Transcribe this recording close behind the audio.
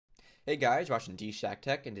Hey guys, watching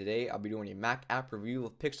DshackTech, and today I'll be doing a Mac app review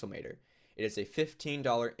of Pixelmator. It is a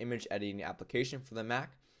 $15 image editing application for the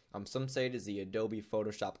Mac. Some say it is the Adobe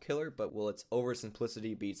Photoshop killer, but will its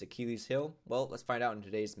oversimplicity be its Achilles heel? Well, let's find out in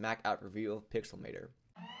today's Mac app review of Pixelmator.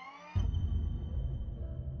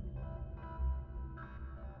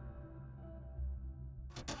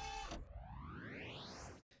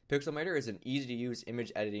 Pixelmator is an easy-to-use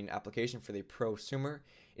image editing application for the prosumer.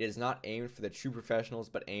 It is not aimed for the true professionals,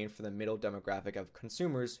 but aimed for the middle demographic of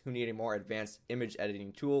consumers who need a more advanced image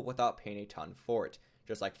editing tool without paying a ton for it,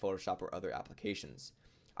 just like Photoshop or other applications.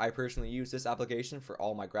 I personally use this application for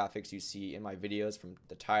all my graphics you see in my videos, from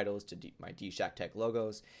the titles to my DshackTech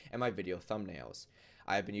logos and my video thumbnails.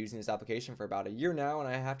 I have been using this application for about a year now, and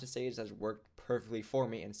I have to say it has worked perfectly for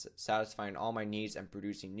me in satisfying all my needs and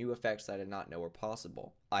producing new effects that I did not know were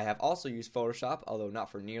possible. I have also used Photoshop, although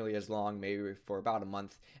not for nearly as long, maybe for about a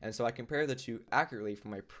month, and so I compare the two accurately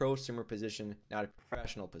from my prosumer position, not a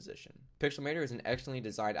professional position. Pixelmator is an excellently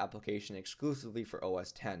designed application exclusively for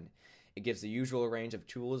OS X. It gives the usual range of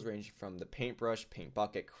tools ranging from the paintbrush, paint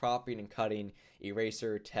bucket, cropping and cutting,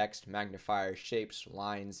 eraser, text, magnifier, shapes,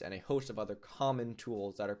 lines, and a host of other common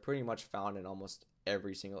tools that are pretty much found in almost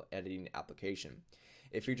every single editing application.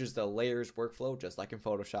 It features the layers workflow just like in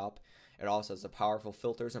Photoshop. It also has the powerful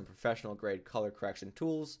filters and professional grade color correction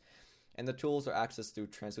tools, and the tools are accessed through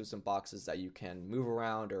translucent boxes that you can move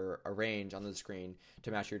around or arrange on the screen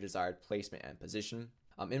to match your desired placement and position.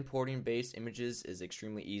 Importing base images is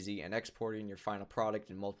extremely easy, and exporting your final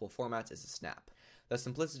product in multiple formats is a snap. The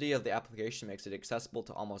simplicity of the application makes it accessible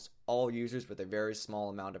to almost all users with a very small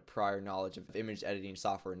amount of prior knowledge of image editing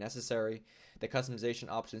software necessary. The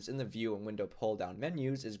customization options in the view and window pull-down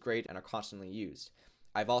menus is great and are constantly used.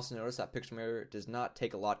 I've also noticed that Pixelmator does not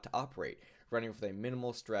take a lot to operate, running with a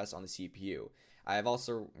minimal stress on the CPU. I have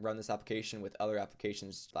also run this application with other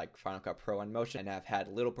applications like Final Cut Pro and Motion and have had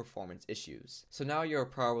little performance issues. So now you're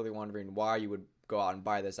probably wondering why you would go out and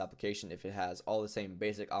buy this application if it has all the same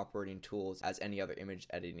basic operating tools as any other image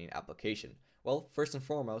editing application. Well, first and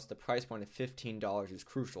foremost, the price point of $15 is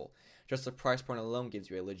crucial. Just the price point alone gives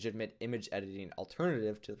you a legitimate image editing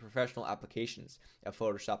alternative to the professional applications of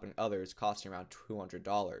Photoshop and others costing around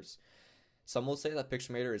 $200. Some will say that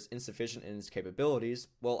Pixelmator is insufficient in its capabilities.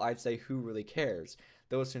 Well, I'd say who really cares?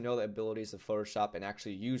 Those who know the abilities of Photoshop and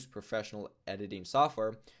actually use professional editing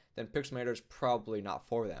software, then Pixelmator is probably not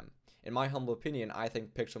for them. In my humble opinion, I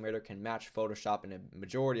think Pixelmator can match Photoshop in a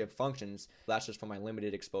majority of functions. That's just from my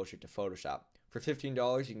limited exposure to Photoshop. For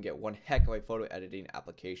 $15, you can get one heck of a photo editing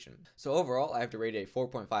application. So overall, I have to rate it a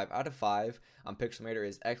 4.5 out of 5. Pixelmator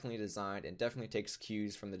is excellently designed and definitely takes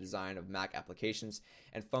cues from the design of Mac applications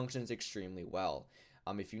and functions extremely well.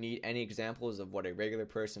 If you need any examples of what a regular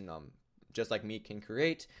person just like me can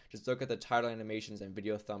create, just look at the title animations and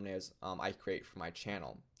video thumbnails I create for my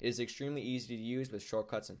channel. It is extremely easy to use with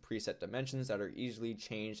shortcuts and preset dimensions that are easily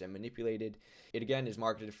changed and manipulated. It again is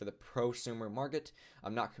marketed for the prosumer market.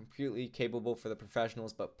 Not completely capable for the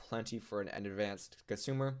professionals, but plenty for an advanced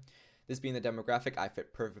consumer. This being the demographic, I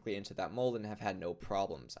fit perfectly into that mold and have had no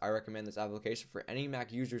problems. I recommend this application for any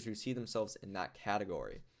Mac users who see themselves in that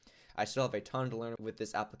category. I still have a ton to learn with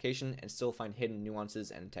this application and still find hidden nuances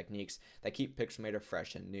and techniques that keep Pixelmator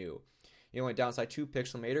fresh and new. The only downside to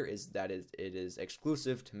Pixelmator is that it is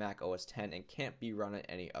exclusive to Mac OS X and can't be run on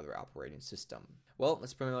any other operating system. Well,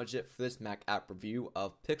 that's pretty much it for this Mac app review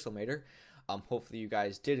of Pixelmator. Hopefully you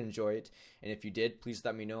guys did enjoy it, and if you did, please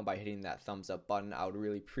let me know by hitting that thumbs up button. I would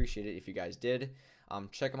really appreciate it if you guys did.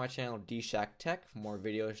 Check out my channel DshackTech for more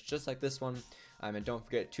videos just like this one, and don't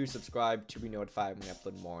forget to subscribe to be notified when I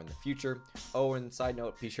upload more in the future. Oh, and side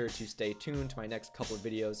note, be sure to stay tuned to my next couple of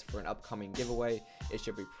videos for an upcoming giveaway. It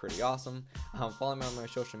should be pretty awesome. Follow me on my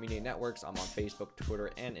social media networks. I'm on Facebook,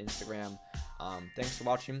 Twitter, and Instagram. Thanks for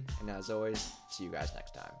watching, and as always, see you guys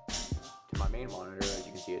next time. To my main monitor, as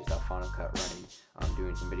you can see, it's that Final Cut running. I'm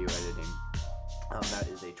doing some video editing. That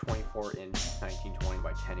is a 24-inch 1920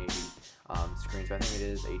 by 1080 screen, so I think it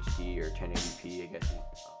is HD or 1080p, I guess.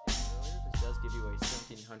 This does give you a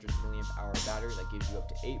 1700 milliamp hour battery that gives you up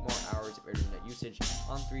to 8 more hours of internet usage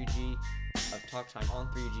on 3G, of talk time on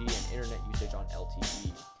 3G, and internet usage on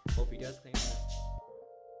LTE. Hope you guys claim this.